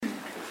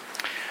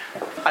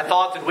I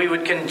thought that we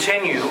would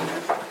continue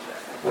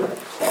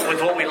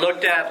with what we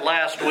looked at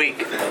last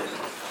week.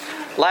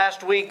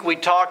 Last week we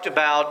talked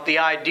about the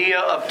idea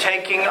of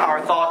taking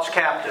our thoughts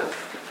captive,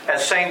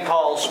 as St.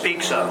 Paul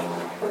speaks of.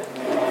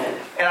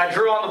 And I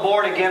drew on the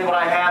board again what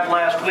I had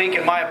last week,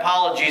 and my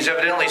apologies.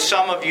 Evidently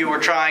some of you were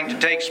trying to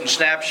take some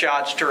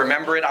snapshots to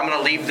remember it. I'm going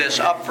to leave this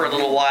up for a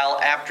little while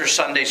after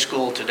Sunday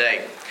school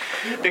today,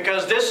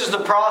 because this is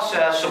the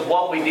process of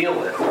what we deal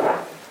with.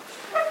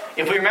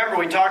 If we remember,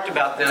 we talked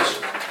about this,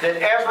 that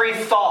every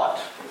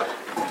thought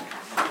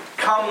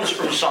comes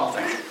from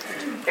something.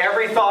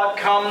 Every thought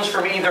comes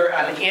from either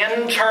an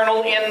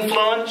internal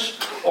influence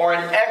or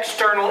an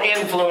external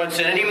influence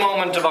at any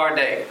moment of our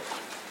day.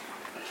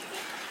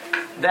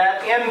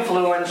 That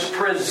influence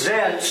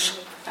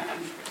presents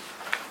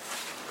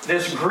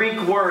this Greek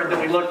word that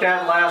we looked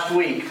at last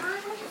week,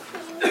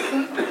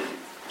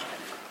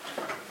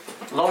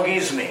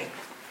 logisme,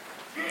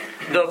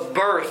 the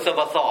birth of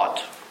a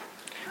thought.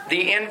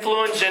 The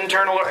influence,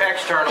 internal or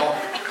external,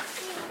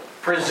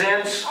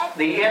 presents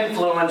the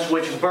influence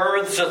which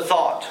births a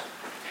thought.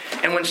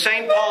 And when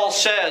St. Paul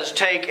says,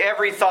 take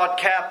every thought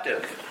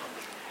captive,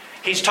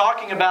 he's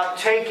talking about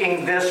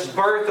taking this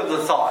birth of the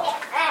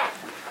thought.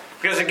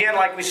 Because again,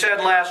 like we said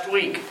last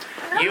week,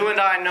 you and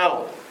I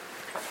know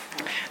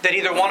that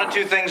either one of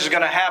two things is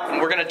going to happen.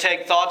 We're going to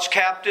take thoughts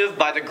captive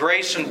by the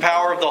grace and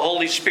power of the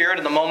Holy Spirit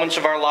in the moments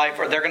of our life,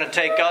 or they're going to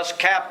take us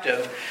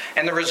captive,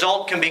 and the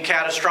result can be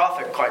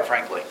catastrophic, quite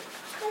frankly.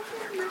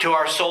 To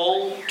our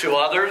soul, to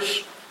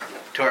others,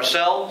 to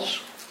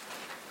ourselves.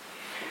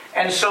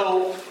 And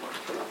so,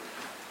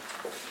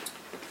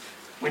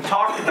 we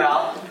talked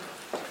about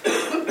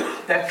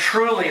that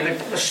truly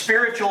the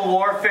spiritual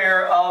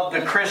warfare of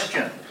the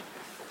Christian,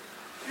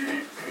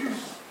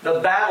 the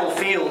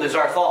battlefield is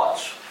our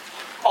thoughts.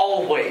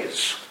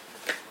 Always.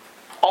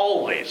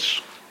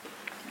 Always.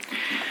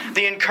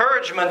 The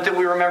encouragement that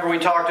we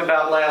talked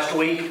about last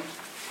week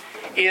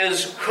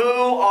is, who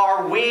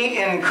are we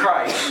in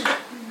Christ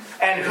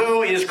and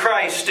who is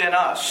Christ in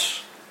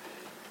us?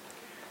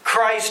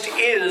 Christ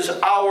is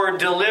our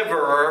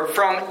deliverer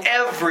from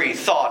every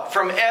thought,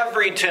 from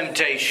every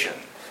temptation.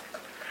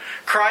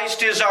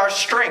 Christ is our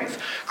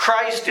strength.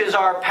 Christ is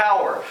our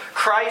power.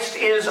 Christ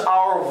is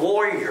our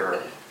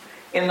warrior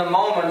in the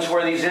moments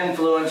where these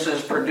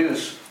influences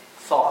produce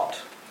thought.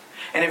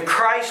 And if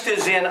Christ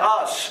is in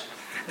us,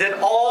 then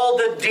all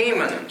the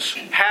demons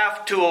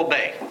have to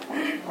obey.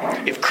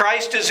 If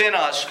Christ is in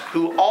us,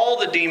 who all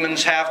the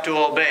demons have to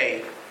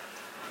obey,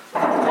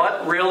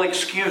 what real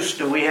excuse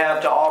do we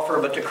have to offer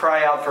but to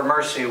cry out for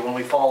mercy when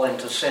we fall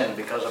into sin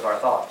because of our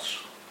thoughts?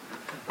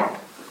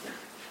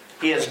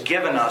 He has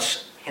given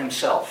us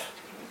Himself,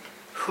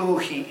 who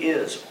He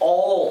is,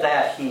 all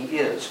that He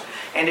is.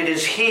 And it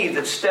is He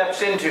that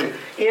steps into,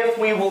 if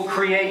we will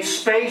create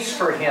space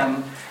for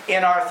Him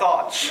in our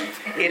thoughts,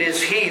 it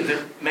is He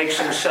that makes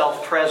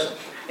Himself present.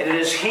 And it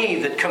is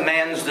He that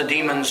commands the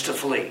demons to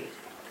flee.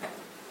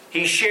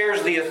 He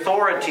shares the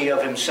authority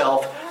of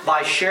Himself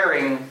by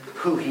sharing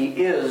who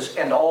He is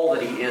and all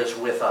that He is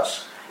with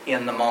us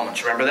in the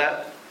moments. Remember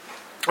that?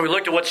 We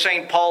looked at what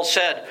St. Paul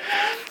said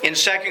in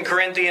 2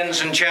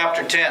 Corinthians in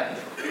chapter 10,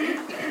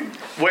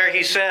 where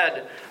he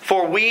said,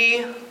 For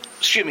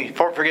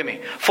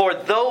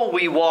though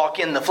we walk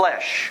in the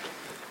flesh,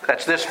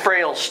 that's this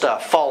frail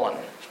stuff, fallen,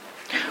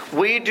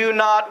 we do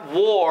not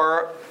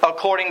war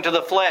according to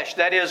the flesh.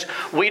 That is,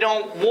 we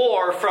don't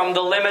war from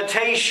the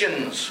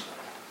limitations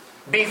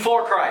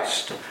before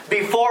Christ,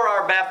 before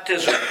our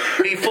baptism,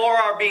 before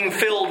our being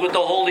filled with the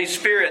Holy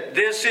Spirit.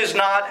 This is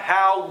not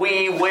how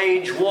we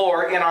wage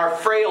war in our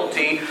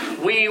frailty.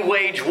 We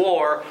wage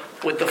war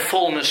with the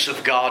fullness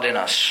of God in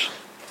us.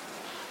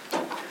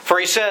 For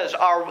he says,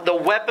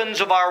 the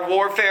weapons of our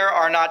warfare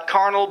are not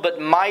carnal,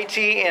 but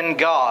mighty in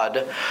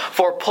God,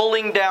 for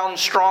pulling down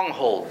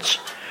strongholds,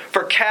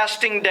 for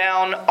casting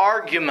down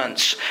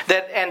arguments,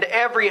 and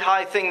every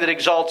high thing that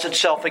exalts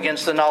itself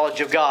against the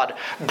knowledge of God,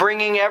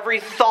 bringing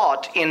every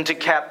thought into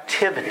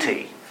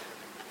captivity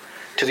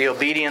to the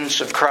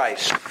obedience of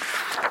Christ.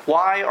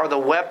 Why are the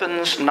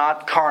weapons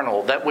not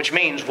carnal? Which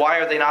means, why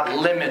are they not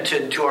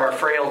limited to our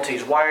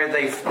frailties? Why are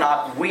they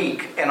not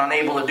weak and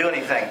unable to do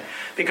anything?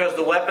 Because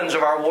the weapons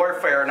of our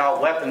warfare are not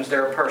weapons,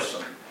 they're a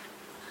person.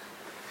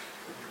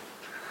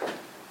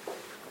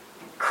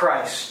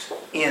 Christ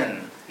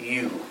in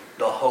you,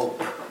 the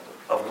hope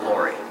of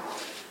glory.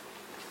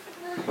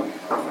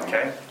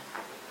 Okay?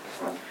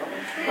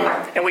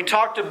 And we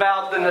talked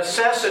about the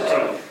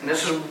necessity, and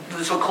this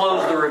will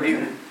close the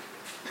review.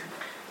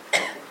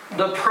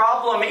 The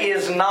problem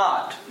is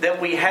not that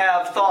we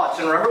have thoughts.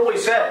 And remember what we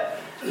said.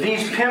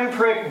 These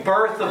pinprick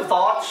birth of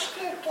thoughts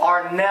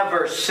are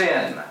never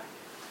sin.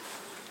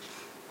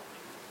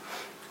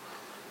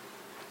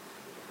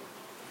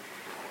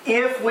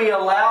 If we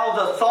allow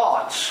the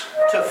thoughts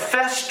to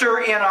fester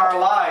in our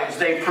lives,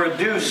 they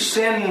produce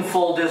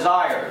sinful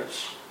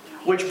desires,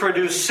 which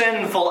produce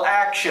sinful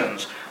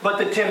actions. But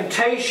the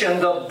temptation,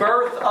 the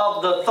birth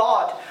of the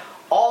thought,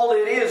 all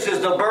it is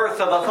the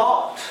birth of a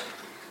thought.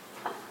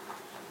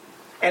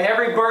 And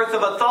every birth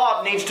of a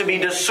thought needs to be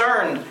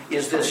discerned.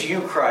 Is this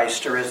you,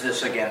 Christ, or is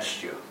this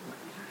against you?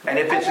 And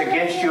if it's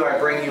against you, I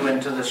bring you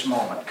into this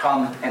moment.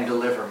 Come and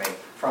deliver me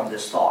from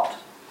this thought.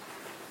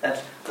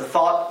 That's the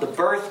thought, the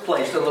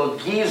birthplace, the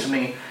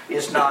logisme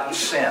is not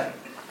sin.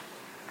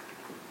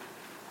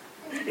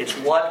 It's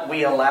what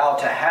we allow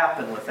to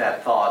happen with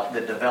that thought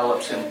that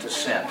develops into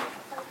sin.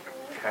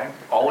 Okay?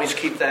 Always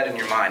keep that in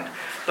your mind.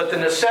 But the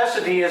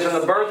necessity is in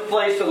the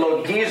birthplace, the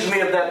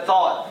logisme of that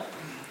thought.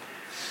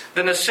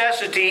 The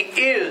necessity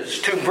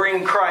is to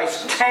bring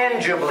Christ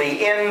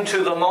tangibly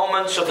into the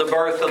moments of the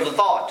birth of the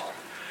thought.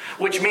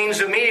 Which means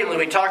immediately,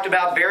 we talked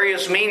about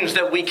various means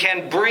that we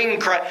can bring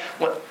Christ.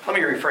 Well, let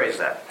me rephrase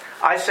that.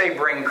 I say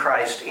bring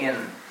Christ in.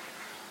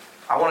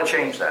 I want to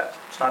change that.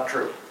 It's not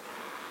true.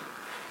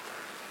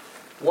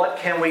 What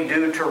can we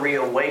do to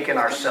reawaken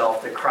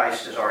ourselves that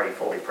Christ is already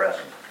fully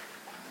present?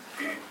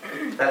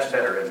 That's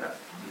better, isn't it?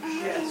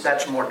 Yes.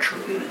 That's more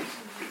true.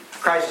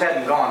 Christ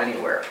hadn't gone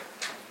anywhere.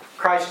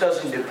 Christ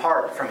doesn't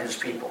depart from His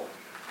people.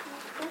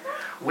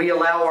 We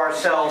allow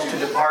ourselves to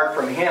depart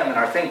from Him in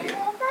our thinking,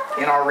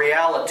 in our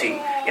reality,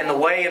 in the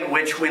way in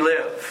which we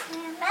live.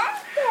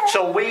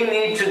 So we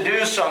need to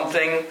do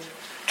something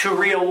to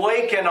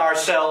reawaken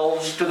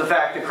ourselves to the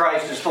fact that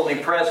Christ is fully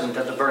present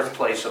at the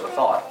birthplace of a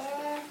thought.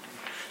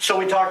 So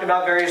we talked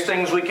about various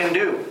things we can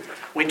do.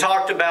 We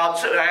talked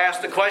about, I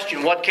asked the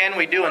question, what can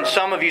we do? And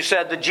some of you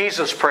said the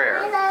Jesus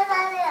prayer.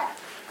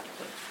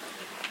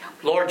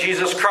 Lord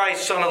Jesus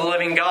Christ, Son of the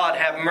living God,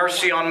 have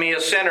mercy on me, a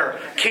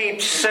sinner.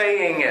 Keep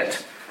saying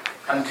it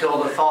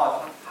until the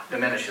thought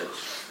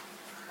diminishes.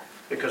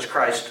 Because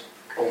Christ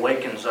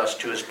awakens us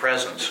to His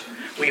presence.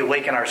 We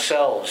awaken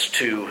ourselves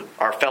to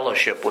our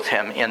fellowship with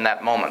Him in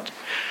that moment.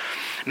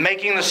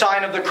 Making the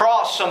sign of the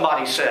cross,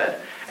 somebody said.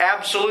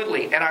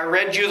 Absolutely. And I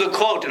read you the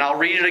quote, and I'll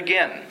read it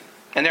again.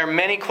 And there are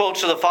many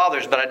quotes of the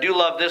Fathers, but I do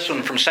love this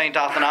one from St.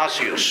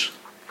 Athanasius,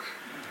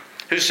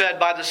 who said,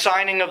 by the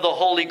signing of the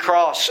Holy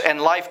Cross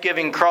and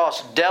life-giving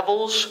cross,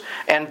 devils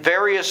and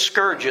various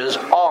scourges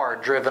are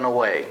driven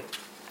away.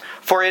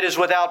 For it is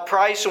without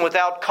price and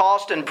without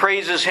cost, and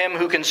praises Him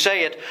who can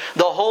say it.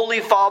 The Holy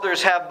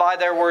Fathers have by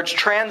their words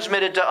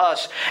transmitted to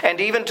us, and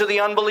even to the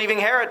unbelieving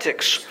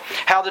heretics,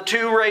 how the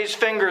two raised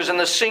fingers and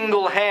the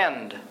single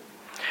hand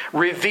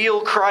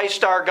reveal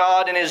Christ our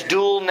God in His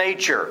dual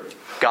nature,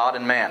 God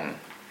and man,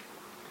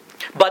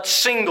 but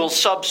single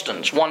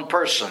substance, one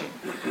person.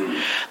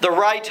 The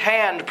right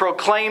hand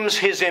proclaims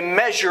His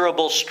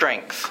immeasurable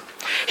strength,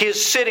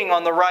 His sitting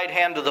on the right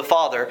hand of the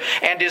Father,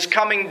 and His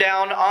coming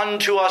down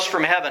unto us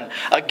from heaven.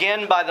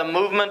 Again, by the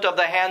movement of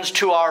the hands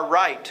to our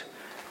right,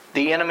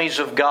 the enemies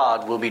of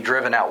God will be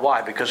driven out.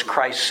 Why? Because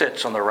Christ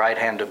sits on the right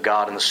hand of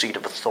God in the seat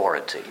of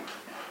authority.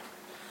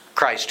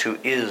 Christ, who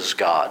is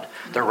God,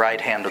 the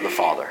right hand of the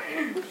Father,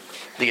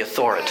 the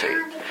authority.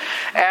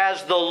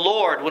 As the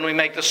Lord, when we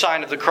make the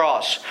sign of the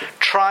cross,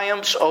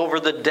 triumphs over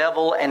the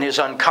devil and his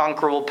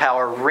unconquerable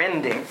power,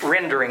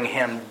 rendering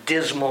him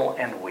dismal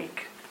and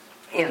weak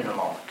in the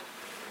moment.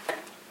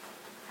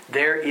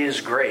 There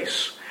is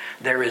grace.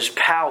 There is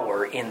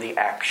power in the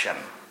action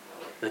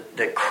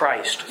that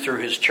Christ, through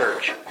His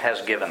church,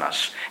 has given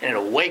us. And it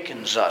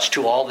awakens us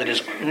to all that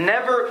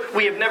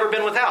we have never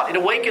been without. It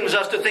awakens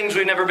us to things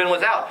we've never been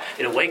without.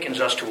 It awakens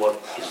us to what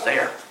is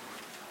there.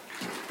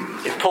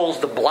 It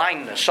pulls the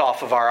blindness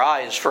off of our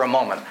eyes for a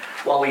moment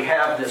while we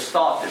have this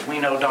thought that we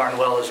know darn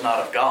well is not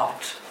of God.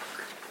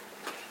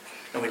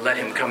 And we let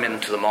Him come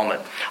into the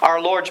moment. Our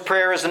Lord's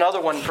Prayer is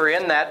another one, for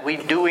in that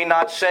we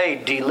not say,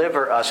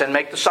 deliver us, and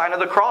make the sign of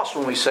the cross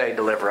when we say,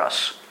 deliver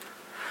us.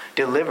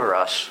 Deliver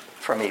us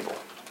from evil.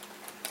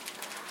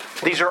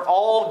 These are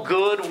all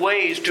good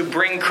ways to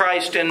bring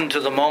Christ into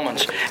the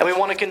moments. And we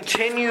want to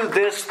continue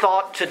this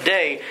thought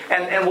today.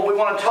 And what we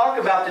want to talk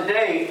about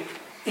today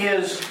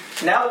is,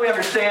 now that we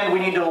understand we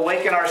need to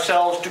awaken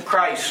ourselves to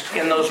Christ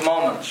in those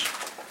moments,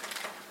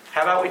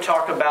 how about we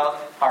talk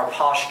about our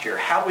posture?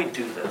 How we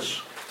do this?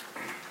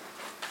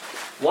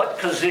 What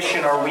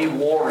position are we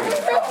warring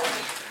from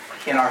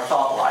in our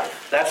thought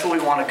life? That's what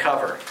we want to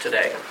cover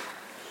today.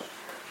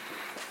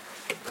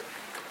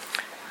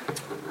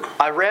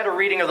 I read a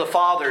reading of the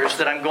Fathers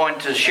that I'm going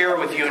to share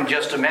with you in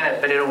just a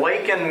minute, but it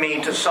awakened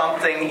me to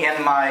something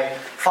in my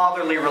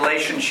fatherly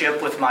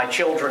relationship with my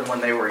children when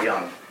they were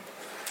young.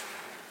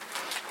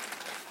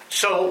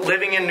 So,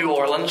 living in New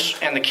Orleans,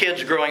 and the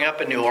kids growing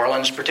up in New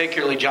Orleans,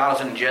 particularly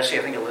Jonathan and Jesse,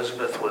 I think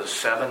Elizabeth was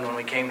 7 when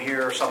we came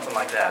here, or something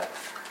like that.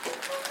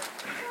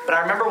 But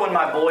I remember when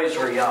my boys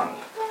were young,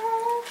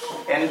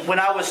 and when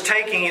I was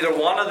taking either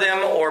one of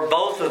them or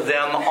both of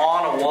them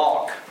on a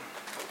walk,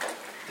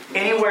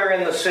 anywhere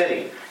in the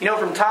city. You know,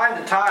 from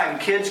time to time,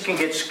 kids can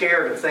get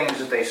scared of things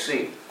that they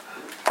see.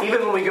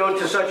 Even when we go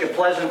to such a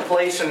pleasant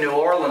place in New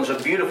Orleans,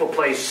 a beautiful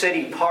place,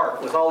 City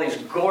Park, with all these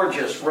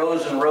gorgeous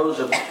rows and rows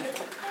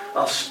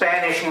of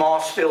Spanish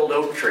moss-filled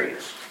oak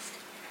trees.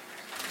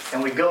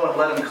 And we go and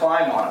let them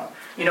climb on them.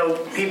 You know,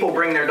 people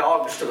bring their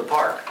dogs to the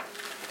park.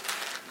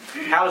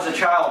 How does a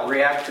child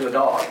react to a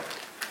dog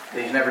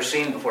that he's never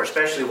seen before,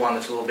 especially one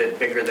that's a little bit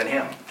bigger than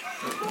him?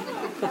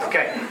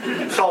 Okay,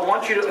 so I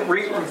want you to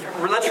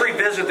let's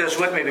revisit this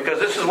with me, because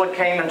this is what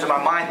came into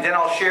my mind. Then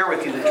I'll share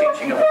with you the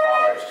teaching of the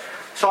fathers.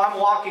 So I'm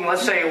walking,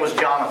 let's say it was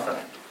Jonathan.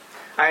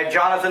 I had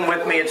Jonathan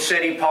with me at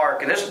City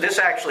Park, and this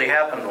actually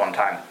happened one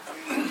time.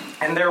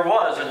 And there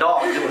was a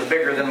dog that was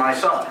bigger than my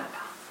son.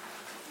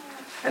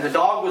 And the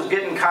dog was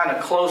getting kind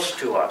of close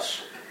to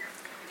us.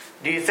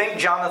 Do you think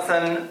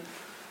Jonathan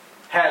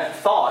had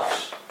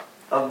thoughts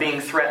of being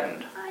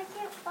threatened?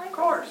 Of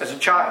course. As a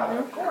child?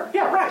 Of course.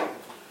 Yeah, right.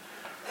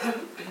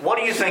 What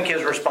do you think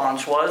his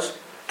response was?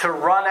 To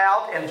run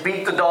out and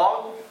beat the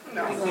dog?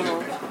 No. Oh,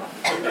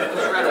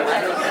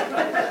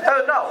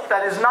 no,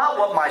 that is not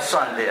what my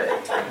son did.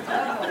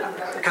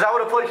 Because I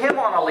would have put him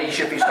on a leash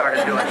if he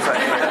started doing such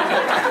things.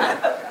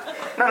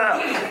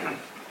 No.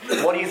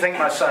 What do you think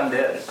my son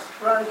did?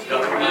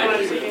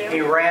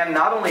 He ran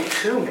not only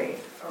to me,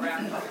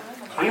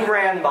 he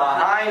ran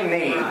behind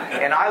me,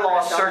 and I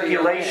lost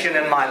circulation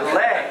in my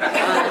leg.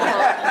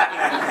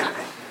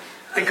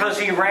 Because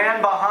he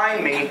ran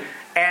behind me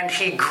and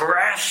he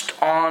grasped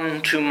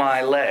onto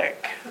my leg.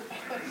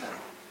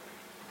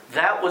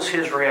 That was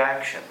his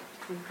reaction.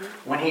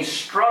 When he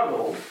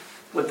struggled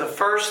with the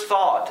first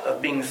thought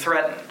of being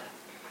threatened,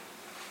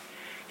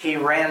 he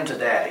ran to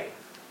Daddy.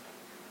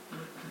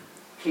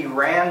 He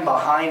ran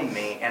behind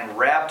me and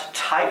wrapped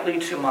tightly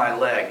to my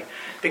leg.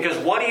 Because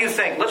what do you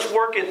think? Let's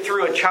work it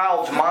through a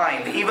child's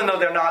mind, even though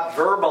they're not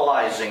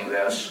verbalizing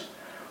this.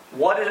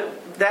 What is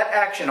that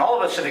action? All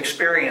of us have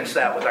experienced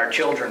that with our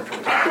children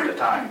from time to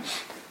time.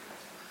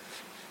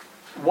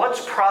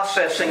 What's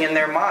processing in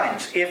their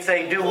minds? If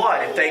they do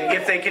what?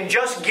 If they can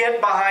just get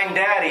behind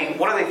Daddy,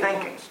 what are they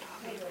thinking?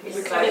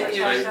 You're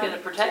going to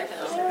protect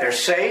them. They're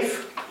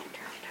safe.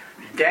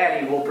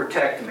 Daddy will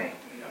protect me.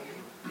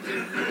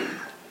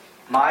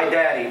 My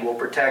Daddy will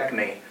protect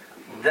me.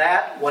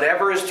 That,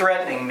 whatever is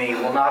threatening me,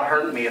 will not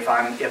hurt me if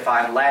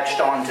I'm latched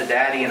on to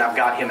Daddy and I've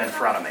got him in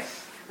front of me.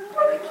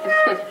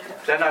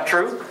 Is that not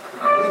true?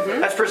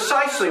 That's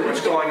precisely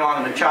what's going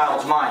on in a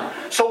child's mind.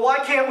 So why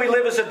can't we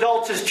live as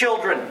adults as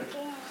children?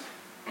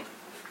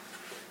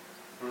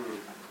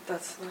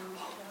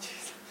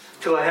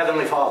 To a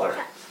heavenly Father.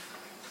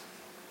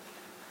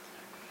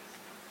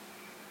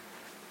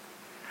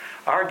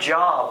 Our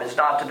job is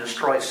not to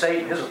destroy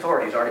Satan. His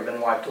authority has already been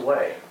wiped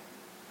away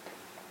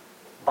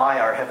by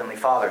our heavenly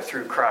Father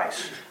through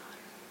Christ.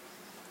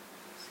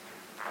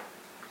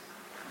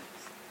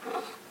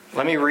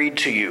 Let me read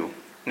to you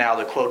now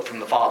the quote from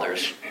the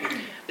Fathers.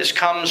 This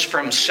comes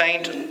from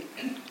Saint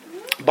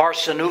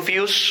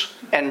Barsanuphius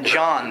and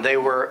John. They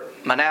were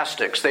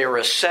monastics. They were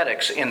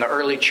ascetics in the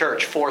early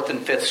church, 4th and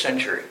 5th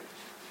century.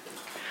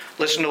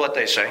 Listen to what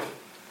they say.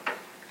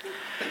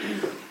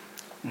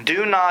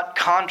 Do not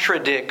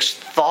contradict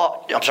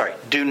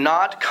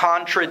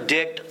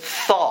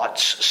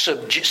thoughts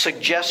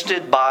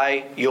suggested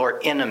by your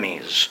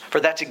enemies, for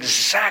that's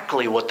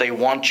exactly what they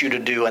want you to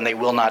do, and they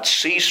will not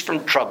cease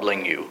from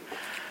troubling you.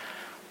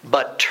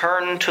 But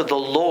turn to the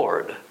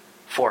Lord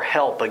for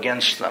help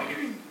against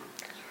them,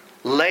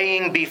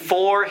 laying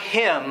before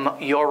Him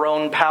your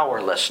own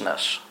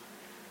powerlessness,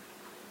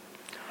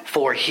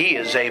 for He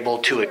is able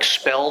to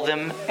expel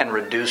them and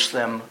reduce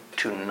them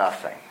to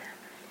nothing.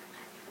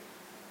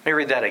 Let me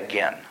read that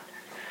again.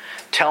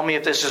 Tell me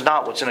if this is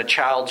not what's in a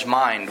child's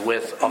mind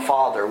with a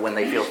father when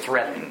they feel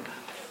threatened.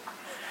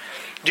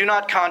 Do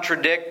not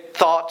contradict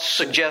thoughts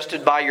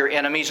suggested by your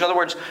enemies. In other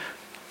words,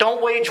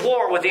 don't wage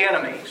war with the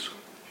enemies.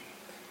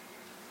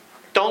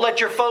 Don't let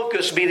your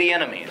focus be the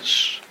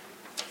enemies.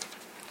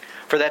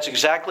 For that's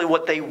exactly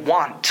what they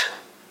want.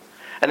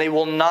 And they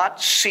will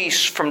not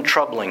cease from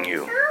troubling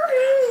you.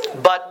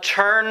 But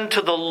turn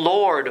to the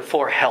Lord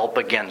for help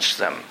against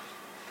them,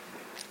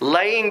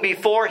 laying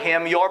before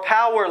Him your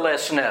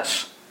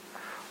powerlessness.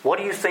 What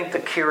do you think the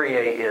Kyrie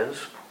is?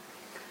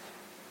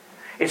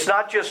 It's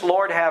not just,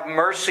 Lord, have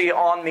mercy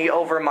on me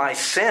over my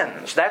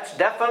sins. That's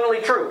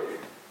definitely true.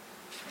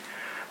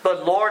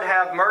 But Lord,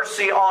 have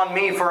mercy on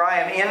me, for I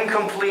am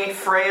incomplete,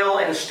 frail,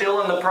 and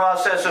still in the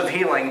process of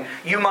healing.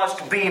 You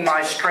must be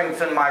my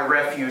strength and my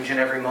refuge in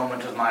every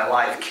moment of my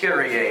life.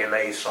 Kyrie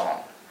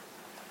eleison.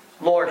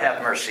 Lord,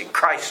 have mercy.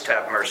 Christ,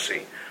 have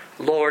mercy.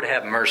 Lord,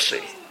 have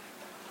mercy.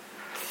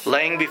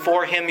 Laying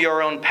before Him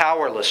your own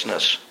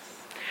powerlessness.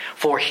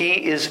 For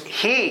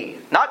He,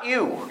 not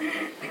you,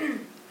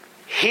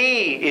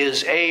 He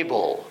is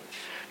able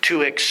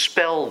to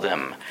expel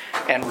them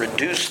and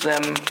reduce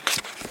them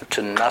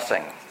to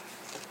nothing.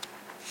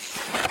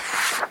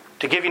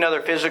 To give you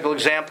another physical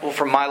example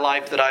from my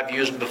life that I've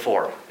used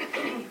before.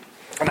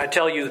 And I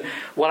tell you,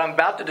 what I'm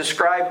about to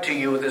describe to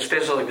you with this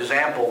physical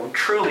example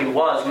truly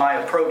was my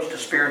approach to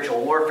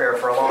spiritual warfare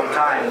for a long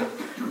time,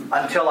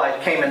 until I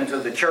came into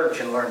the church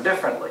and learned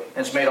differently.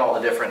 It's made all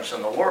the difference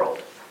in the world.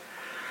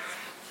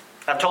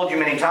 I've told you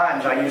many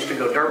times I used to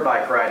go dirt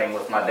bike riding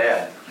with my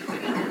dad.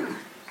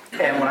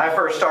 And when I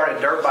first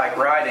started dirt bike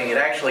riding, it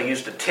actually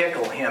used to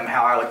tickle him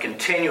how I would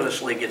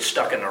continuously get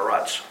stuck in the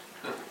ruts.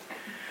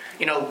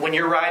 when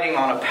you're riding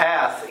on a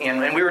path,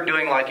 and we were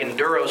doing like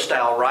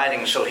enduro-style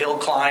riding, so hill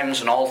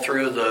climbs and all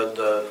through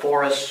the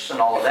forests and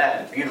all of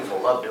that.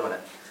 Beautiful, love doing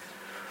it.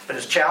 But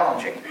it's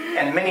challenging.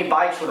 And many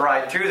bikes would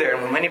ride through there,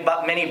 and when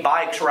many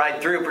bikes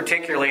ride through,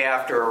 particularly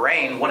after a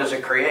rain, what does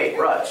it create?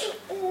 Ruts.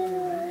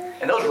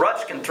 And those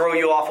ruts can throw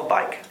you off a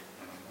bike.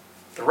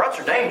 The ruts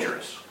are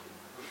dangerous.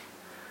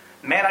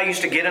 Man, I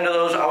used to get into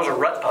those. I was a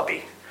rut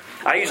puppy.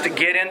 I used to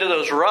get into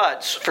those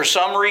ruts for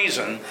some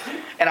reason,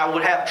 and I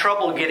would have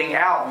trouble getting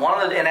out.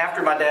 And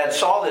after my dad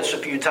saw this a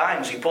few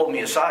times, he pulled me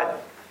aside.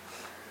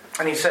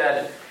 And he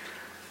said,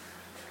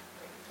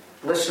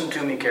 listen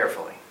to me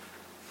carefully.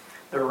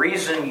 The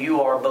reason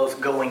you are both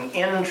going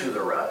into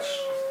the ruts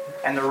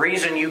and the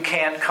reason you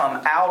can't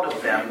come out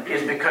of them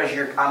is because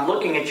I'm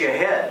looking at your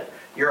head.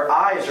 Your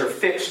eyes are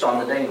fixed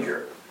on the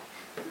danger.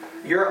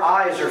 Your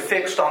eyes are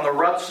fixed on the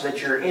ruts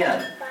that you're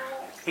in.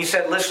 He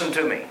said, listen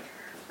to me.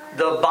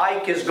 The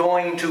bike is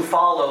going to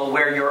follow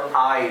where your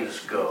eyes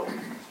go.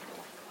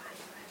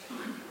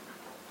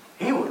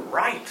 He was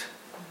right.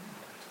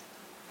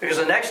 Because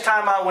the next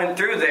time I went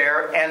through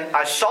there and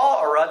I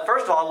saw a rut,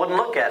 first of all, I wouldn't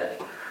look at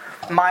it.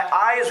 My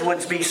eyes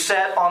would be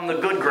set on the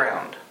good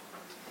ground.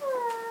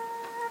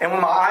 And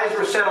when my eyes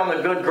were set on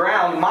the good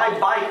ground, my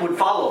bike would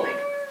follow me.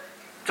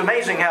 It's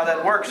amazing how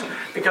that works.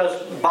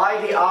 Because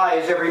by the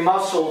eyes, every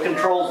muscle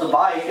controls the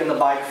bike and the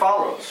bike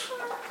follows.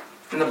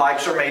 And the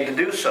bikes are made to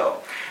do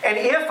so. And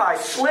if I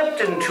slipped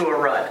into a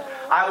rut,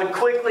 I would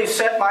quickly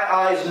set my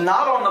eyes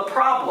not on the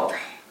problem,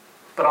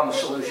 but on the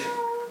solution.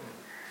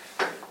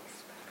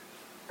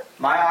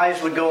 My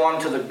eyes would go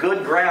onto the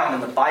good ground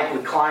and the bike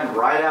would climb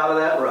right out of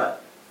that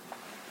rut.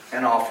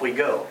 And off we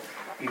go.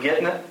 You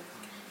getting it?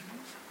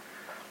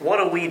 What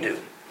do?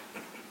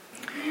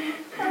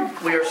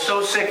 We are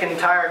so sick and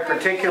tired,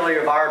 particularly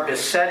of our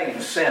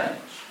besetting sins,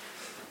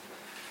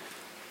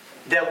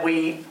 that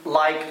we,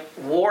 like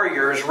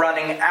warriors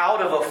running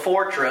out of a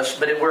fortress,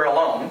 but we're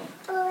alone,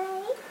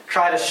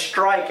 try to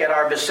strike at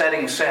our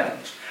besetting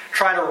sins.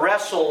 Try to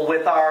wrestle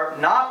with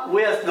not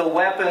with the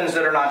weapons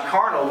that are not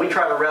carnal. We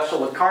try to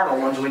wrestle with carnal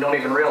ones and we don't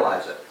even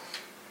realize it.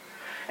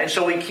 And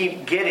so we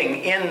keep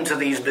getting into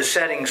these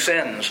besetting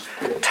sins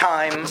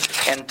time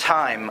and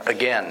time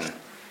again.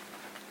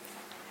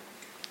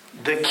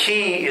 The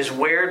key is,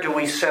 where do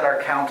we set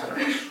our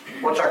countenance?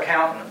 What's our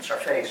countenance? Our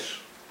face.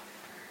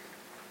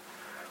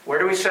 Where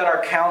do we set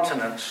our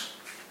countenance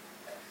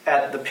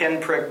at the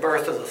pinprick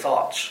birth of the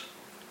thoughts?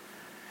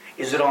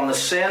 Is it on the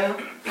sin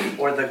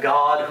or the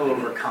God who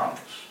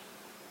overcomes?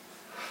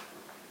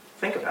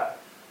 Think about it.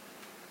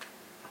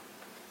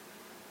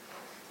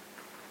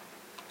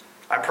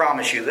 I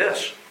promise you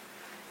this.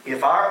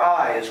 If our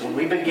eyes, when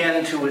we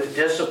begin to, with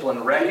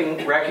discipline,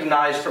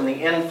 recognize from the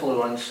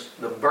influence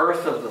the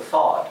birth of the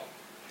thought,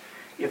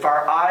 if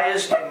our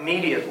eyes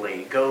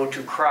immediately go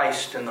to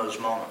Christ in those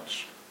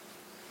moments,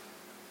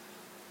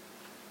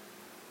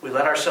 we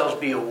let ourselves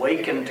be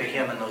awakened to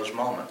Him in those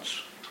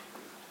moments,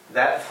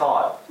 that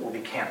thought will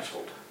be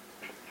canceled.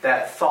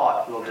 That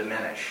thought will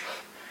diminish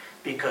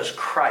because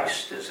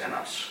Christ is in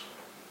us.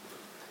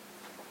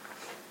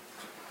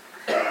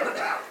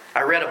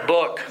 I read a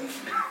book,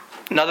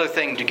 another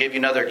thing to give you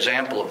another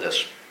example of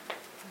this.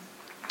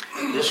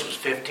 This was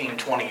 15,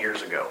 20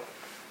 years ago.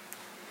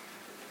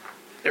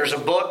 There's a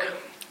book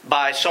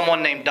by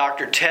someone named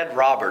Dr. Ted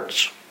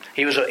Roberts.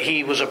 He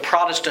was a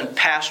Protestant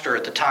pastor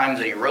at the time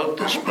that he wrote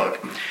this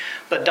book.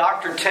 But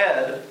Dr.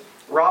 Ted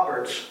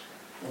Roberts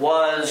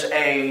was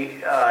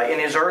in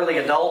his early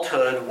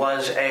adulthood,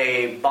 was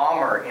a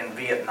bomber in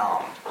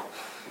Vietnam.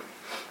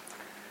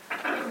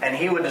 And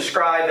he would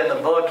describe in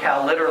the book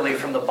how literally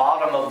from the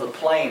bottom of the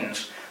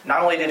planes,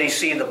 not only did he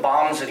see the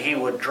bombs that he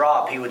would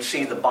drop, he would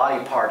see the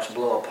body parts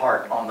blow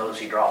apart on those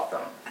he dropped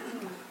them.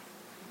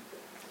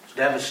 It's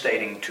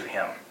devastating to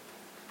him.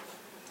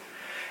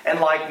 And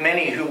like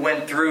many who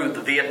went through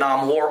the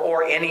Vietnam War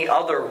or any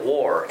other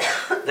war,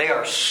 they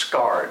are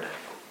scarred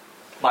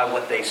by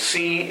what they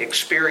see,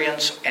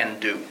 experience,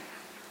 and do.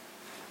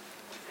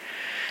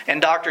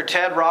 And Dr.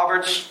 Ted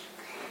Roberts,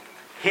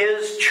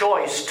 his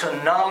choice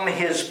to numb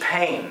his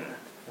pain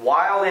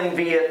while in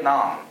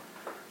Vietnam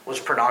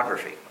was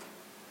pornography.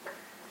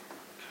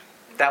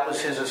 That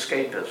was his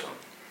escapism.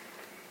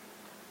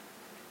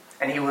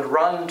 And he would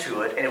run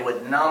to it and it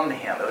would numb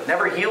him. It would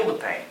never heal the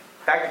pain.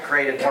 In fact, it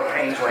created more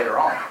pains later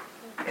on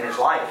in his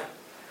life.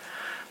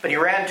 But he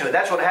ran to it.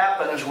 That's what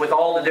happens with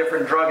all the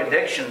different drug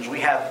addictions.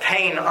 We have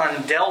pain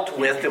undealt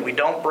with that we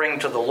don't bring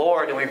to the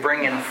Lord, and we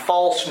bring in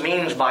false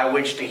means by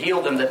which to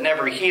heal them that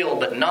never heal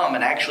but numb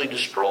and actually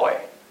destroy.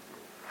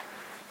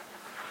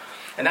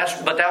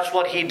 But that's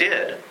what he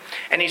did.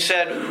 And he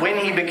said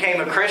when he became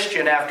a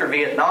Christian after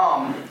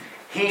Vietnam,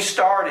 he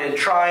started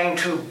trying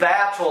to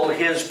battle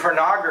his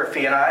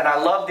pornography. And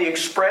I love the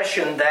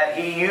expression that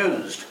he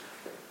used.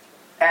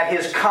 At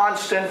his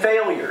constant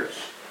failures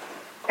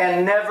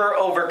and never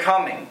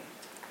overcoming.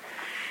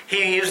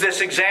 He used this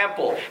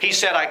example. He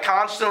said, I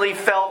constantly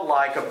felt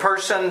like a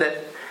person that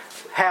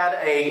had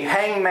a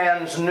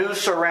hangman's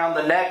noose around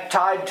the neck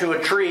tied to a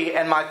tree,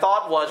 and my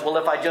thought was, well,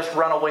 if I just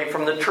run away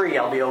from the tree,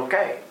 I'll be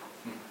okay.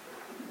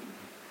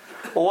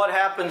 Well, what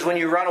happens when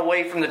you run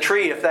away from the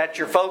tree? If that's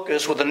your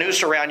focus with a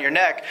noose around your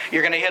neck,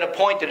 you're going to hit a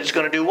point that it's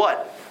going to do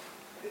what?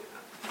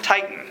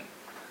 Tighten.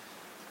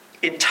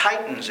 It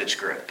tightens its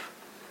grip.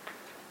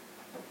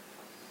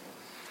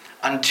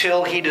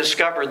 Until he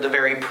discovered the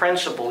very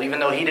principle, even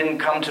though he didn't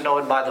come to know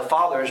it by the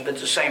fathers, but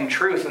it's the same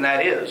truth, and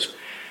that is,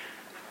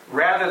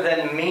 rather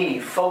than me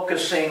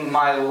focusing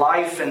my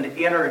life and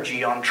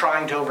energy on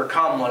trying to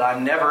overcome what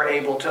I'm never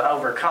able to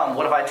overcome,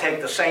 what if I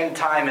take the same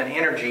time and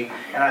energy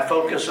and I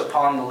focus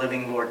upon the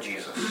living Lord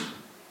Jesus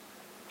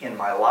in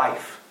my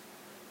life?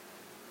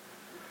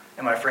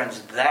 And my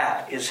friends,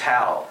 that is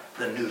how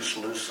the noose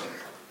loosened.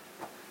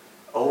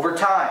 Over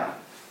time,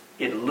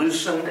 it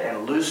loosened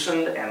and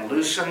loosened and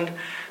loosened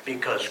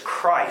because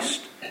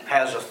Christ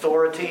has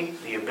authority,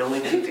 the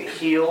ability to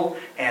heal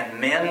and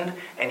mend,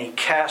 and He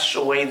casts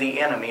away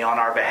the enemy on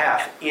our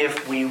behalf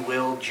if we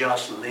will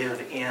just live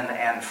in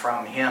and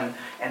from Him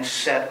and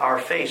set our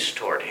face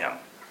toward Him.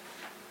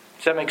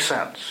 Does that make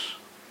sense?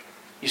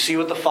 You see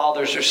what the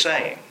fathers are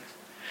saying?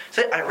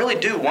 I really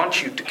do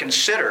want you to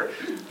consider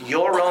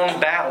your own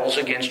battles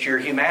against your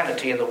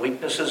humanity and the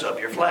weaknesses of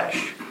your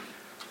flesh.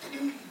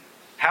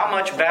 How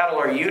much battle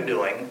are you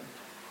doing?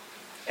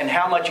 And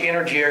how much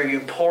energy are you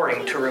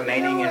pouring to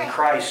remaining in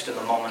Christ in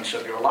the moments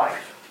of your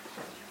life?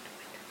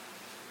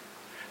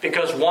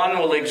 Because one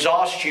will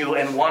exhaust you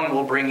and one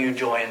will bring you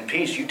joy and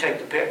peace. You take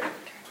the pick.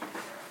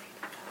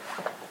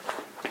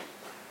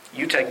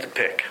 You take the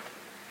pick.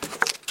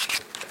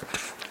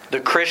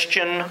 The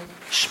Christian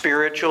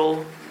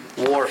spiritual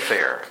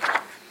warfare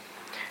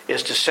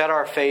is to set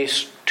our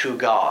face to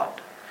God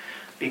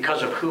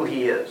because of who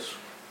He is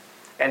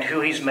and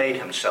who He's made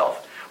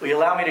Himself. Will you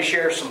allow me to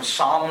share some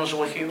Psalms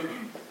with you?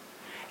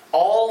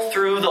 All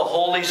through the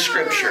Holy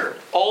Scripture,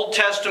 Old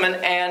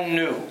Testament and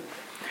New,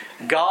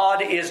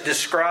 God is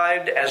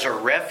described as a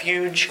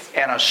refuge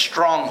and a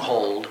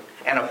stronghold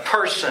and a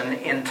person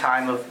in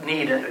time of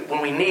need.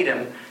 When we need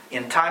Him,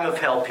 in time of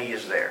help, He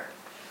is there.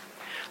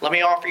 Let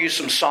me offer you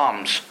some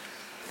Psalms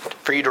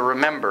for you to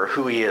remember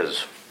who He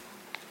is.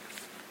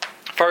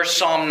 First,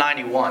 Psalm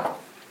 91.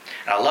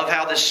 And I love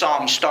how this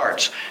psalm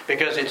starts,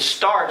 because it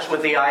starts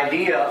with the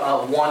idea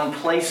of one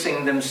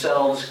placing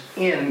themselves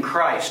in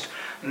Christ,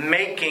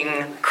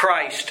 making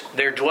Christ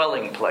their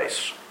dwelling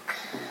place.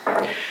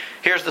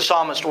 Here's the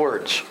psalmist's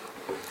words.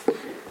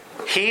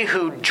 He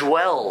who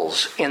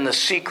dwells in the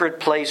secret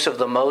place of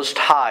the Most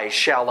High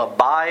shall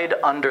abide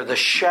under the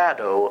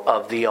shadow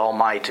of the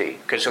Almighty.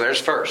 Okay, so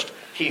there's first.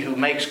 He who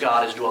makes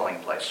God his dwelling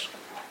place.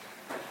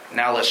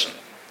 Now listen.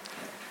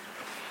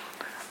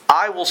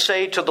 I will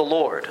say to the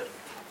Lord,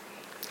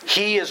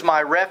 He is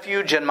my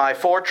refuge and my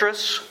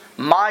fortress.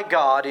 My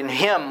God, in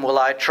Him will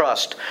I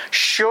trust.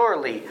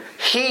 Surely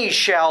He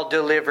shall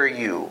deliver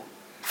you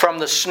from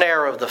the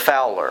snare of the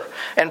fowler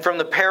and from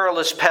the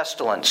perilous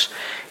pestilence.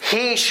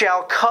 He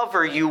shall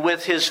cover you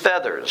with His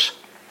feathers,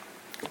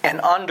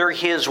 and under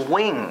His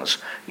wings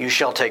you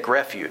shall take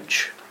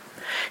refuge.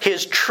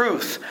 His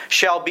truth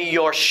shall be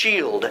your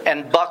shield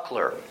and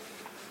buckler.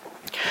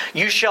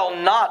 You shall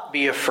not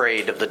be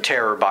afraid of the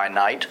terror by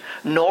night,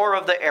 nor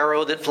of the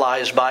arrow that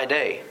flies by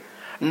day,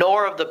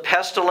 nor of the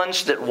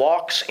pestilence that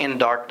walks in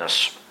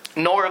darkness,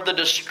 nor of the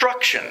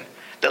destruction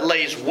that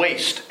lays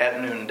waste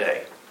at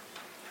noonday.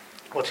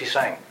 What's he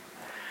saying?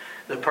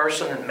 The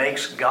person that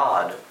makes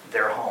God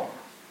their home,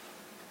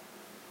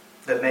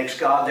 that makes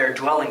God their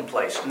dwelling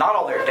place, not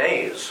all their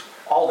days,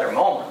 all their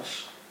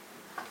moments.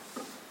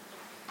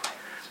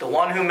 The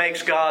one who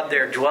makes God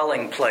their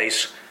dwelling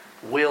place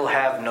will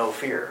have no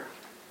fear,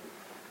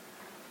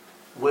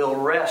 will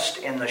rest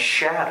in the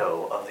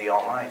shadow of the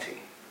Almighty.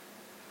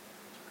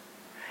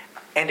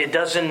 And it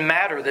doesn't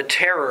matter the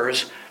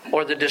terrors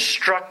or the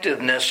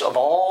destructiveness of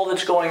all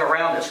that's going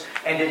around us.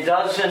 And it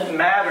doesn't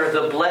matter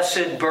the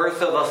blessed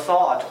birth of a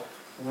thought,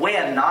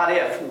 when, not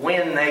if,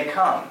 when they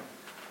come.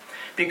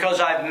 Because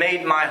I've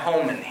made my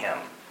home in Him.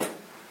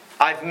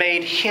 I've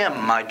made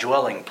Him my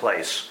dwelling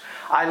place.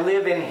 I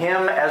live in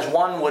Him as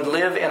one would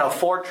live in a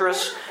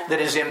fortress that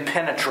is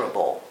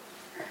impenetrable.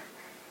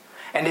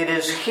 And it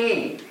is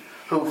He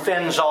who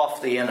fends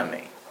off the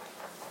enemy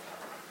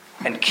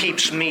and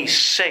keeps me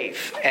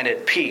safe and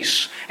at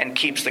peace and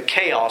keeps the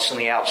chaos on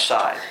the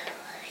outside.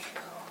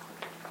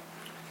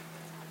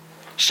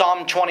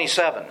 Psalm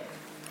 27.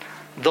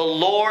 The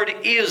Lord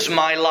is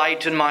my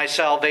light and my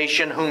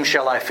salvation. Whom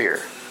shall I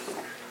fear?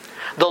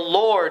 The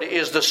Lord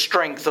is the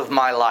strength of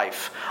my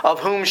life. Of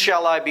whom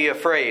shall I be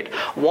afraid?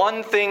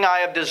 One thing I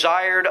have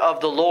desired of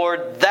the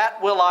Lord,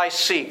 that will I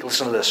seek.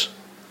 Listen to this.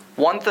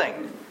 One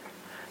thing,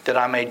 that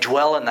I may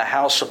dwell in the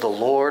house of the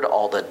Lord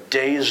all the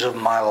days of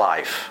my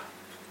life,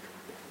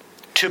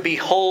 to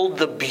behold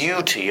the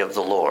beauty of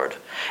the Lord,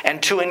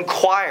 and to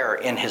inquire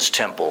in His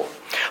temple.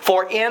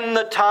 For in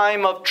the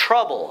time of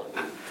trouble,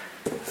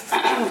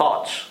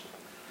 thoughts,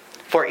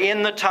 for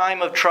in the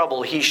time of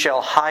trouble He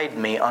shall hide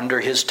me under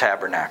His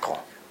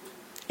tabernacle.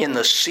 In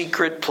the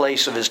secret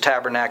place of His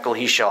tabernacle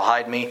He shall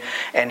hide me,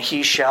 and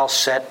He shall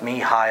set me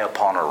high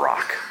upon a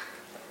rock.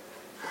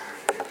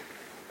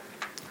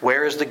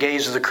 Where is the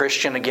gaze of the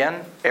Christian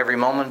again? Every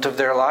moment of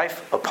their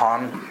life?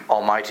 Upon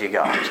Almighty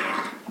God.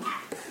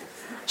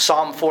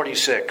 Psalm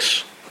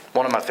 46.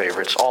 One of my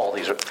favorites. All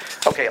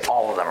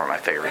of them are my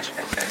favorites.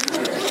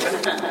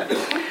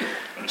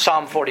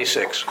 Psalm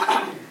 46.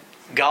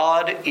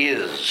 God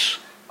is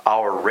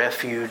our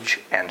refuge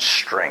and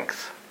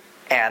strength,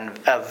 and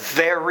a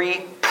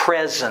very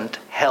present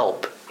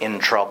help in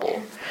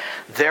trouble.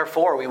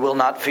 Therefore we will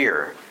not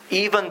fear,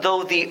 even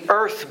though the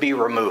earth be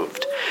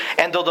removed,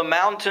 and though the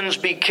mountains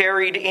be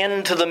carried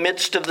into the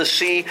midst of the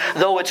sea,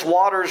 though its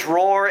waters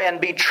roar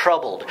and be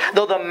troubled,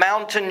 though the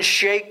mountains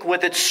shake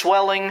with its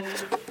swelling.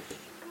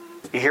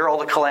 You hear all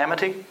the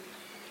calamity?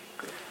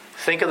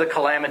 Think of the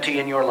calamity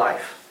in your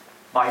life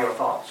by your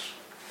thoughts,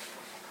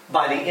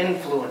 by the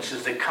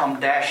influences that come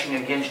dashing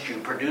against you,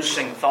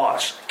 producing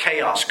thoughts,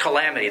 chaos,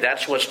 calamity.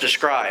 That's what's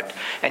described.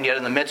 And yet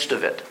in the midst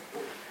of it,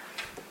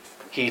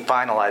 he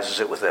finalizes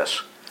it with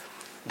this.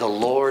 The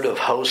Lord of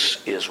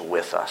hosts is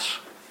with us.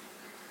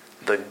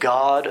 The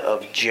God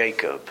of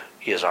Jacob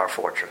is our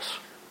fortress.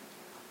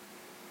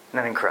 Isn't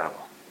that incredible?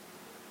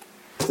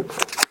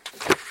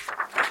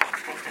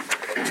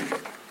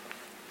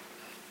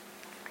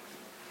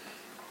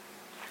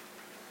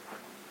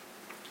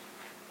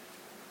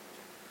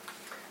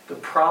 The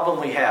problem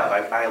we have,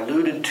 I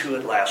alluded to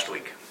it last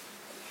week.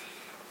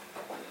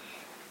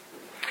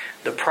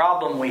 The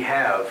problem we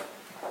have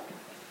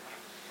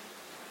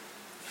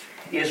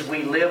is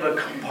we live a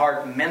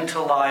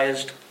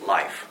compartmentalized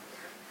life.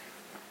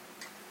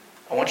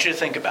 I want you to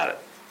think about it.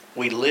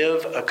 We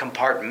live a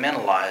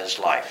compartmentalized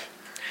life.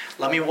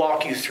 Let me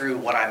walk you through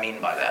what I mean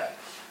by that.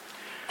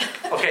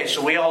 Okay,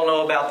 so we all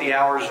know about the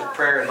hours of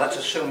prayer, and let's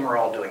assume we're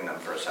all doing them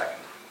for a second.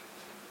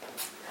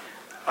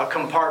 A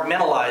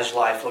compartmentalized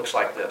life looks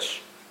like this.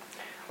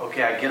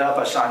 Okay, I get up,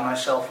 I sign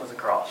myself with a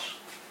cross.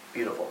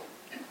 Beautiful.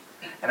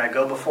 And I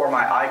go before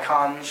my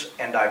icons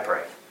and I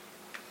pray.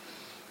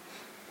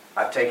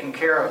 I've taken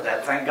care of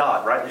that, thank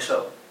God, rightly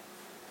so.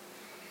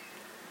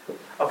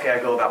 Okay, I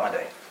go about my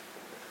day.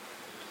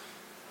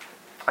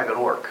 I go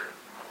to work.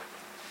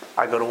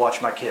 I go to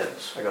watch my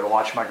kids. I go to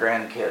watch my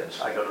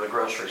grandkids. I go to the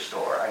grocery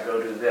store. I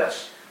go do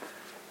this.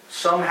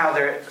 Somehow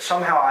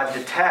I've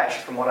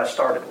detached from what I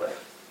started with.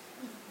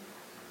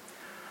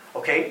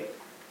 Okay,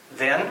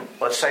 then,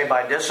 let's say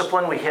by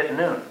discipline we hit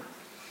noon.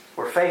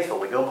 We're faithful.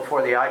 We go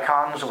before the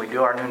icons and we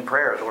do our noon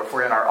prayers. Or if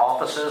we're in our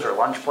offices or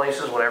lunch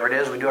places, whatever it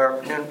is, we do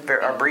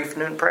our brief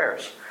noon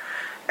prayers.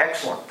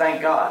 Excellent.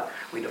 Thank God.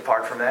 We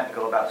depart from that and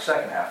go about the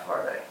second half of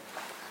our day.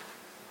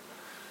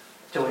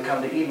 Till we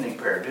come to evening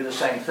prayer. Do the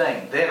same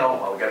thing. Then,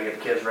 we got to get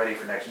the kids ready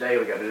for next day.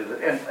 We got to do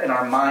and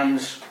our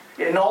minds,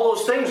 and all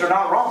those things are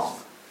not wrong.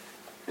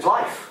 It's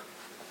life.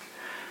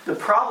 The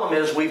problem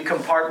is we've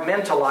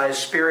compartmentalized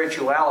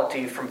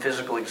spirituality from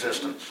physical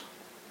existence.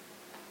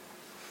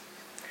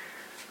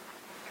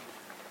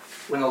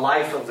 When the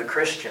life of the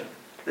Christian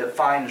that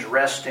finds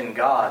rest in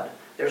God,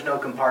 there's no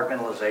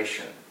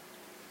compartmentalization.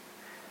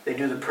 They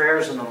do the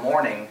prayers in the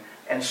morning,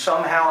 and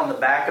somehow in the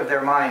back of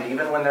their mind,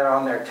 even when they're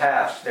on their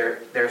tasks,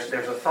 there's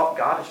a thought,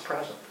 God is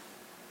present.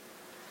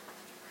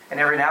 And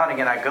every now and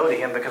again I go to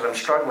Him because I'm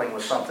struggling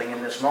with something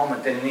in this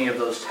moment. In any of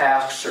those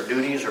tasks or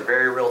duties or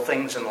very real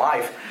things in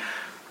life,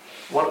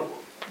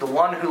 the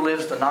one who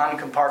lives the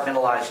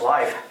non-compartmentalized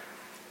life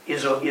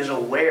is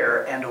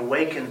aware and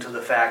awakened to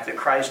the fact that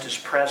Christ is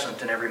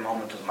present in every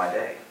moment of my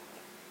day.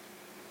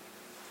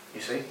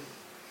 You see?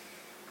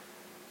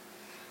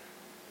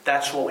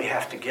 That's what we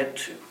have to get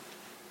to.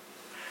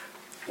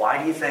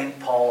 Why do you think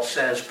Paul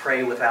says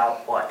pray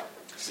without what?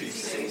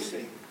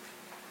 Ceasing.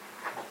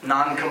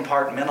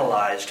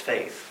 Non-compartmentalized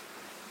faith.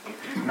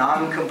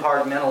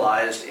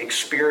 Non-compartmentalized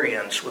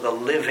experience with a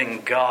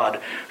living God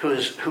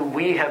who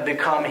we have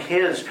become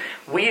His.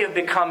 We have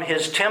become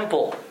His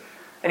temple.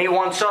 And He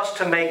wants us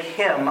to make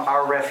Him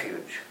our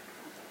refuge.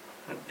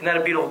 Isn't that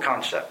a beautiful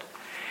concept?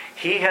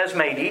 He has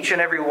made each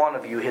and every one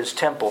of you His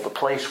temple, the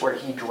place where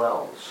He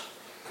dwells.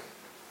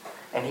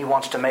 And He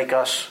wants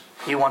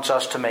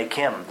us to make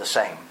Him the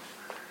same.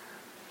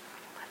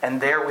 And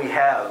there we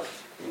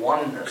have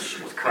oneness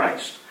with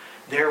Christ.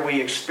 There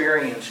we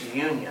experience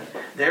union.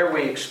 There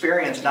we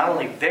experience not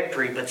only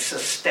victory, but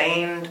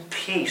sustained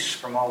peace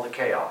from all the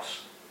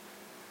chaos.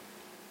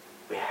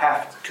 We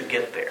have to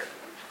get there.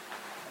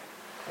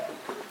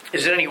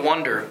 Is it any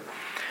wonder?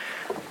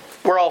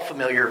 We're all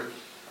familiar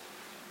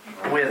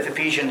with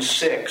Ephesians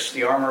 6,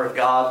 the armor of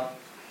God.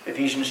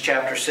 Ephesians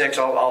chapter 6,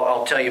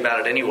 I'll tell you about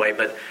it anyway,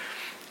 but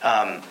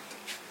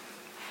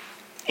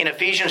in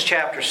Ephesians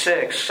chapter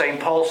 6,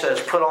 St. Paul says,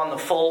 put on the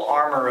full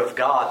armor of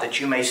God that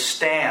you may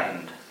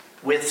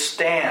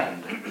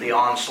withstand the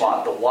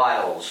onslaught, the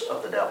wiles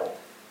of the devil.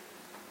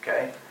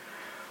 Okay?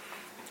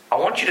 I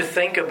want you to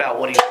think about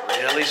what he's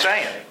really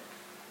saying.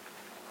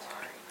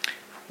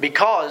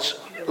 Because,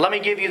 let me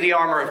give you the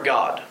armor of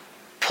God.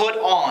 Put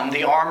on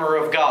the armor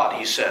of God,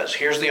 he says.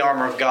 Here's the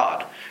armor of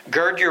God.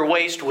 Gird your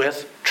waist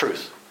with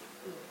truth.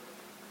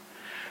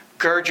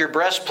 Gird your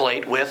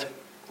breastplate with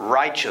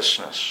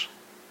righteousness.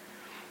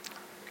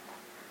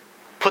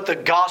 Put the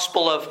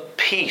gospel of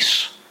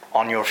peace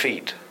on your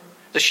feet.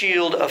 The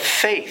shield of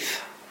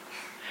faith.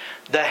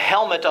 The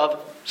helmet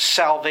of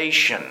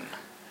salvation.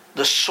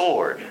 The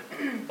sword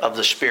of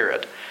the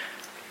Spirit.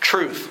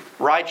 Truth,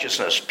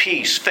 righteousness,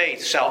 peace,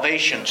 faith,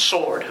 salvation,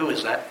 sword. Who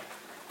is that?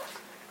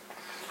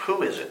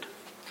 Who is it?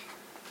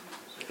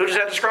 Who does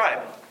that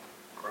describe?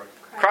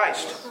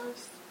 Christ.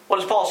 What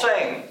is Paul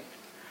saying?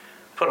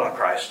 Put on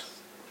Christ,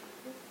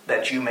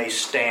 that you may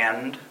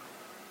stand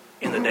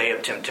in the day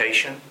of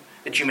temptation,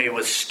 that you may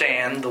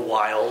withstand the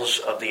wiles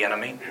of the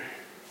enemy.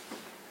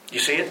 You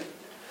see it?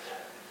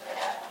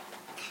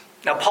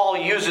 Now, Paul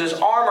uses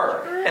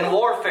armor in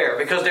warfare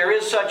because there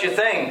is such a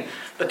thing.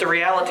 But the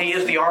reality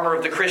is the armor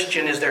of the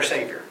Christian is their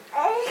Savior.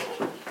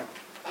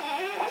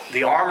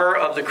 The armor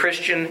of the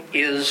Christian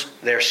is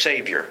their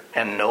Savior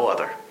and no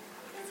other.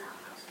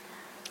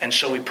 And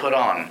so we put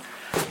on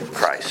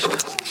Christ.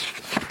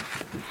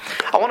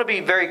 I want to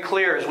be very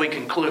clear as we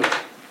conclude.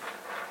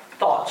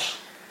 Thoughts.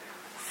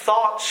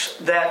 Thoughts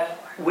that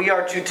we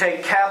are to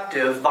take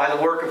captive by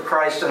the work of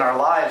Christ in our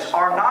lives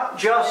are not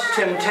just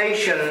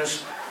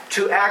temptations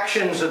to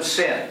actions of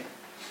sin.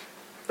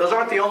 Those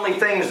aren't the only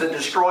things that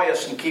destroy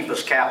us and keep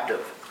us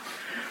captive.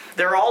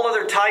 There are all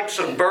other types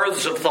of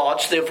births of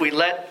thoughts that if we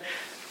let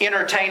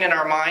entertain in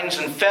our minds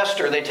and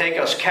fester, they take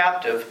us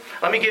captive.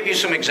 Let me give you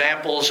some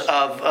examples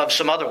of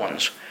some other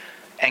ones.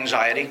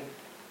 Anxiety.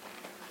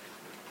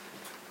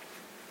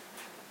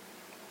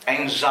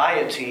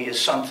 Anxiety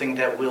is something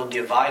that will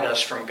divide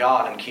us from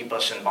God and keep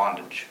us in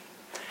bondage.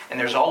 And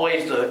there's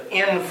always the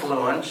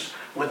influence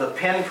with a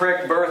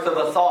pinprick birth of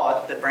a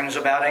thought that brings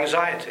about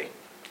anxiety.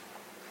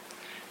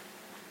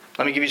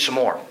 Let me give you some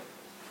more.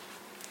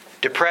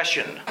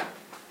 Depression.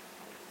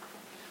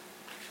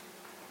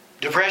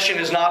 Depression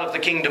is not of the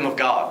kingdom of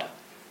God.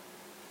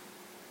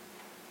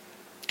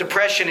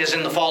 Depression is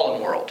in the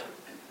fallen world.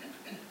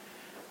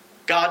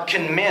 God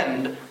can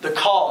mend the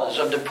cause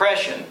of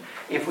depression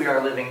if we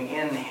are living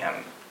in Him.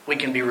 We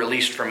can be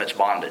released from its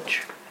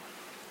bondage.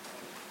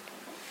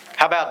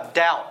 How about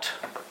doubt?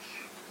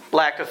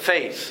 Lack of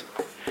faith?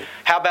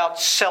 How about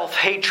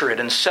self-hatred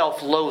and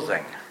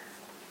self-loathing?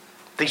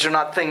 These are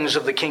not things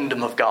of the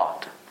kingdom of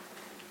God.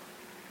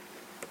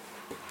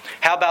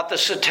 How about the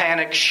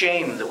satanic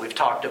shame that we've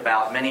talked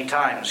about many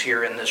times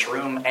here in this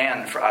room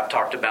and I've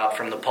talked about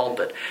from the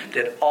pulpit?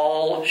 That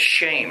all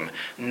shame,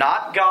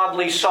 not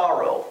godly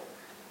sorrow.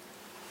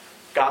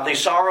 Godly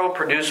sorrow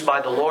produced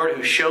by the Lord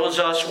who shows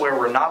us where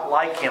we're not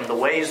like Him, the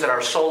ways that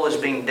our soul is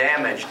being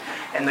damaged.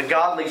 And the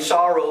godly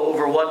sorrow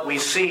over what we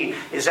see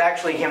is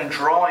actually Him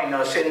drawing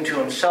us into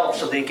Himself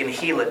so that He can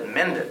heal it and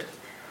mend it.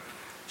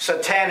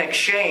 Satanic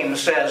shame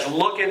says,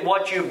 look at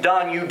what you've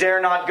done, you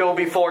dare not go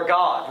before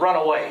God, run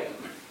away.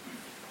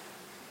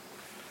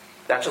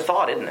 That's a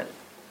thought, isn't it?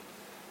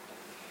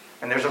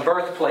 And there's a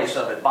birthplace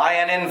of it, by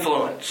an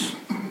influence.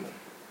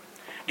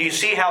 Do you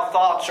see how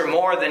thoughts are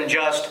more than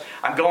just,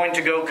 I'm going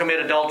to go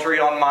commit adultery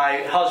on my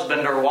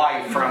husband or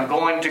wife, or I'm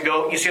going to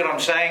go, you see what I'm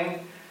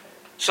saying?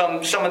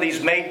 Some of these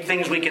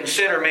things we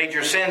consider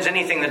major sins,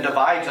 anything that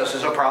divides us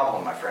is a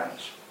problem, my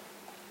friends.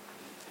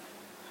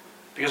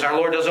 Because our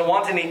Lord doesn't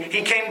want any.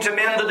 He came to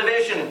mend the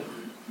division.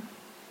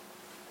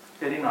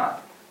 Did He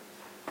not?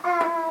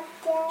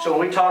 So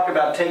when we talk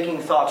about taking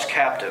thoughts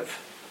captive,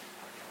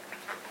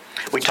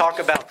 we talk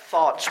about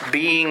thoughts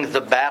being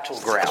the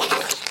battleground.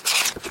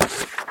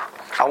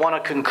 I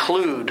want to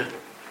conclude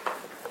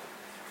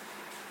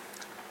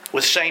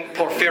with St.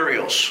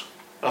 Porphyrios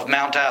of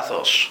Mount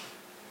Athos.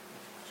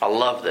 I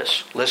love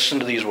this. Listen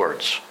to these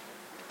words,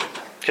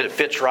 because it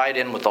fits right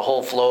in with the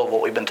whole flow of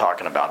what we've been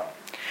talking about.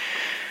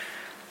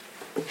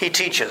 He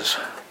teaches,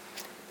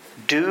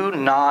 do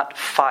not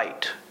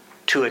fight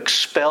to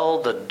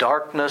expel the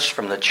darkness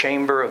from the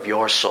chamber of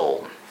your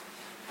soul.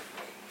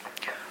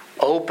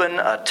 Open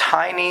a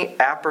tiny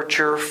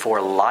aperture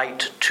for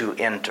light to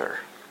enter,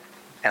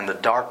 and the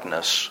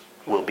darkness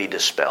will be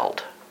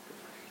dispelled.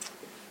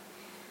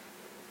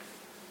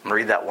 I'm going to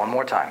read that one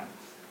more time.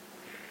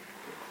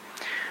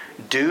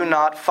 Do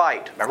not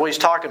fight. Remember what he's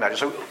talking about.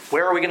 So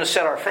where are we going to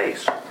set our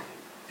face?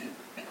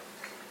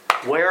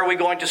 Where are we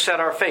going to set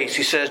our face?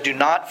 He says, do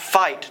not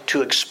fight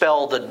to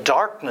expel the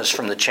darkness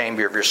from the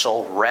chamber of your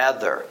soul.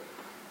 Rather,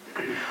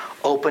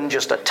 open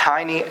just a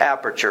tiny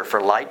aperture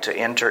for light to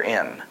enter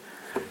in,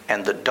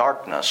 and the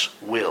darkness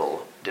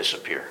will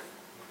disappear.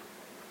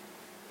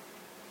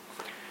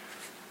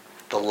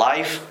 The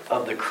life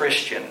of the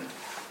Christian,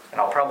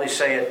 and I'll probably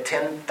say it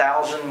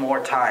 10,000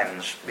 more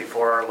times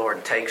before our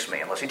Lord takes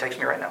me, unless He takes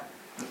me right now.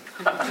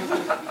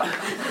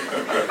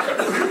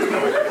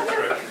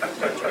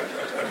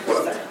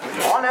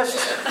 Honest.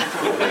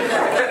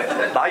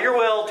 By your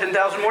will,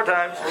 10,000 more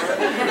times.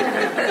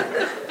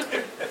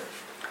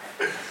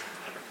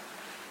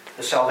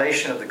 The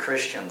salvation of the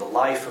Christian, the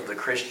life of the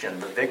Christian,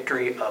 the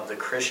victory of the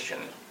Christian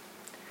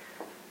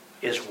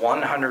is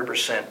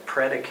 100%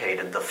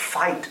 predicated. The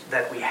fight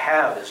that we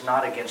have is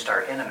not against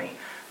our enemy.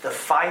 The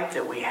fight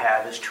that we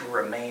have is to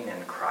remain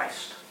in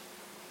Christ.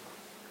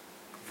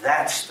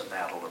 That's the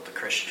battle of the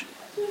Christian.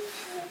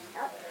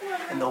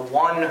 And the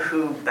one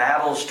who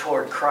battles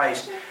toward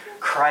Christ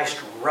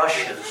Christ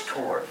rushes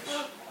towards.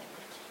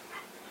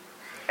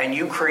 And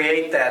you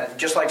create that,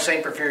 just like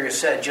St. Porphyrius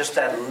said, just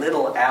that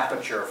little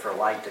aperture for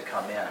light to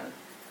come in.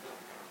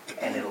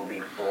 And it'll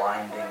be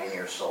blinding in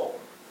your soul.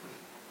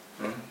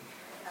 Does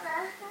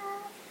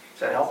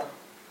that help?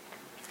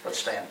 Let's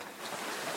stand.